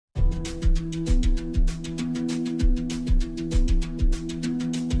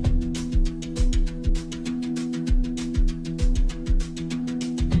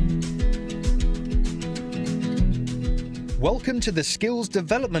Welcome to the Skills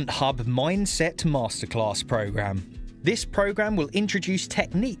Development Hub Mindset Masterclass program. This program will introduce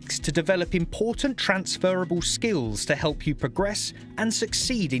techniques to develop important transferable skills to help you progress and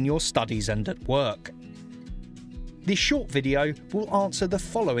succeed in your studies and at work. This short video will answer the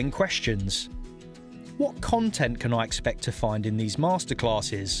following questions. What content can I expect to find in these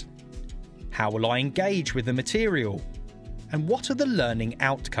masterclasses? How will I engage with the material? And what are the learning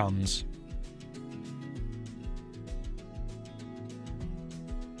outcomes?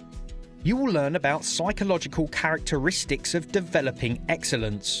 You will learn about psychological characteristics of developing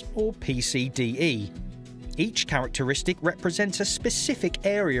excellence, or PCDE. Each characteristic represents a specific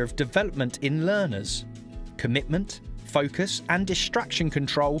area of development in learners. Commitment, focus and distraction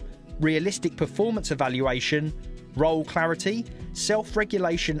control, realistic performance evaluation, role clarity,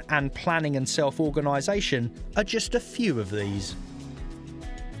 self-regulation and planning and self-organisation are just a few of these.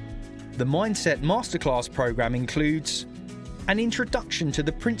 The Mindset Masterclass program includes an introduction to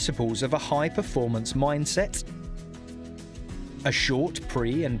the principles of a high-performance mindset, a short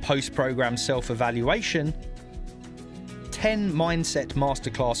pre- and post-program self-evaluation, 10 Mindset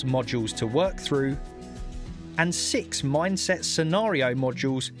Masterclass modules to work through, and 6 Mindset Scenario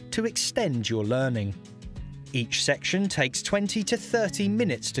modules to extend your learning. Each section takes 20 to 30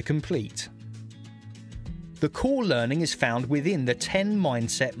 minutes to complete. The core learning is found within the 10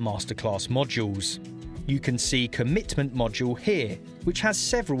 Mindset Masterclass modules. You can see Commitment module here, which has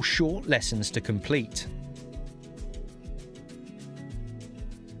several short lessons to complete.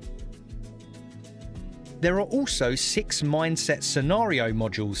 There are also 6 Mindset Scenario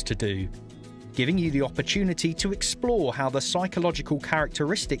modules to do, giving you the opportunity to explore how the psychological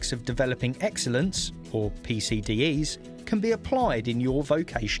characteristics of developing excellence, or PCDEs, can be applied in your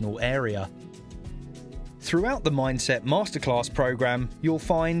vocational area. Throughout the Mindset Masterclass program, you'll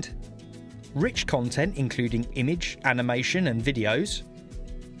find rich content including image, animation and videos,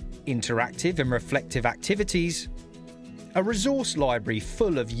 interactive and reflective activities, a resource library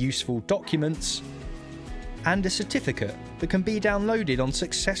full of useful documents, and a certificate that can be downloaded on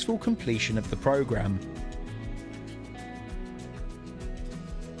successful completion of the program.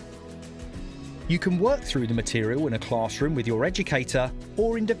 You can work through the material in a classroom with your educator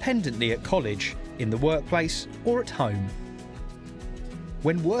or independently at college, in the workplace or at home.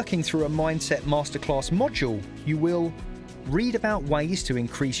 When working through a Mindset Masterclass module, you will read about ways to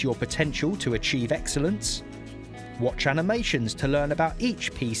increase your potential to achieve excellence, watch animations to learn about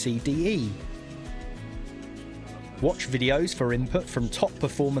each PCDE, watch videos for input from top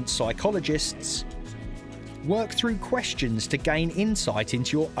performance psychologists, work through questions to gain insight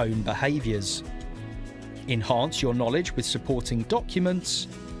into your own behaviours, enhance your knowledge with supporting documents,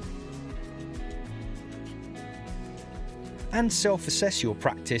 and self-assess your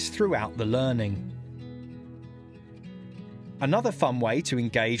practice throughout the learning. Another fun way to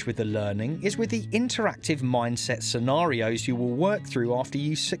engage with the learning is with the interactive mindset scenarios you will work through after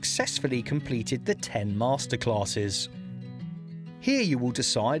you successfully completed the 10 masterclasses. Here you will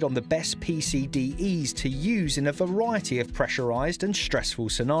decide on the best PCDEs to use in a variety of pressurised and stressful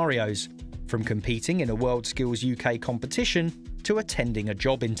scenarios, from competing in a WorldSkills UK competition to attending a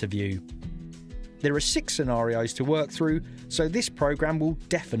job interview. There are 6 scenarios to work through, so this program will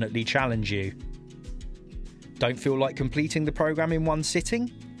definitely challenge you. Don't feel like completing the program in one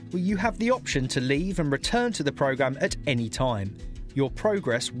sitting? Well, you have the option to leave and return to the program at any time. Your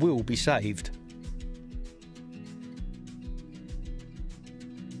progress will be saved.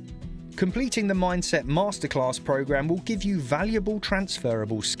 Completing the Mindset Masterclass program will give you valuable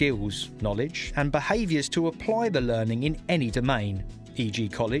transferable skills, knowledge, and behaviours to apply the learning in any domain, e.g.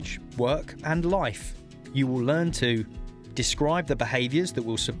 college, work and life. You will learn to describe the behaviours that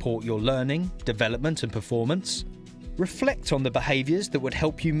will support your learning, development and performance, reflect on the behaviours that would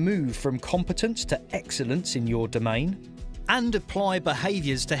help you move from competence to excellence in your domain, and apply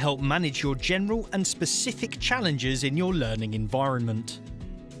behaviours to help manage your general and specific challenges in your learning environment.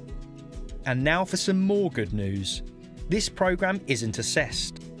 And now for some more good news. This program isn't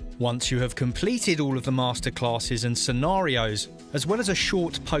assessed. Once you have completed all of the masterclasses and scenarios, as well as a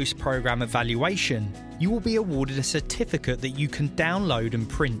short post-program evaluation, you will be awarded a certificate that you can download and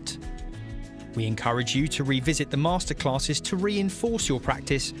print. We encourage you to revisit the masterclasses to reinforce your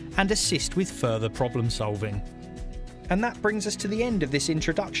practice and assist with further problem solving. And that brings us to the end of this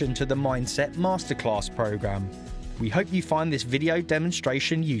introduction to the Mindset Masterclass program. We hope you find this video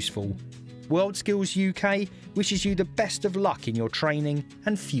demonstration useful. WorldSkills UK wishes you the best of luck in your training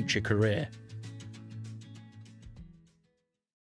and future career.